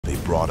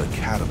brought a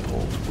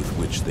catapult with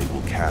which they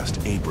will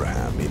cast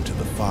Abraham into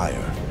the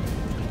fire.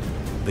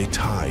 They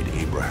tied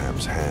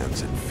Abraham's hands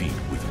and feet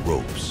with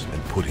ropes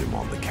and put him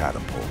on the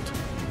catapult.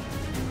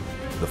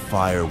 The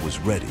fire was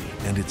ready,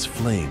 and its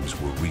flames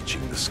were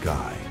reaching the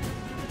sky.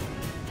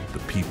 The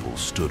people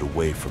stood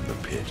away from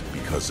the pit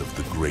because of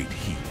the great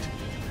heat.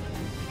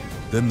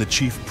 Then the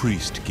chief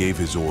priest gave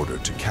his order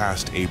to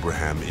cast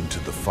Abraham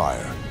into the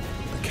fire.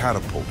 The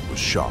catapult was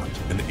shot,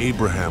 and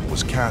Abraham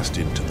was cast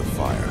into the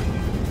fire.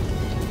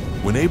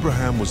 When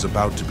Abraham was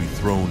about to be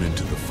thrown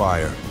into the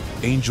fire,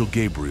 Angel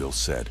Gabriel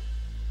said,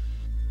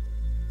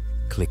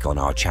 Click on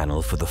our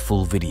channel for the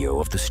full video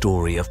of the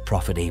story of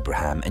Prophet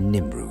Abraham and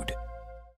Nimrod.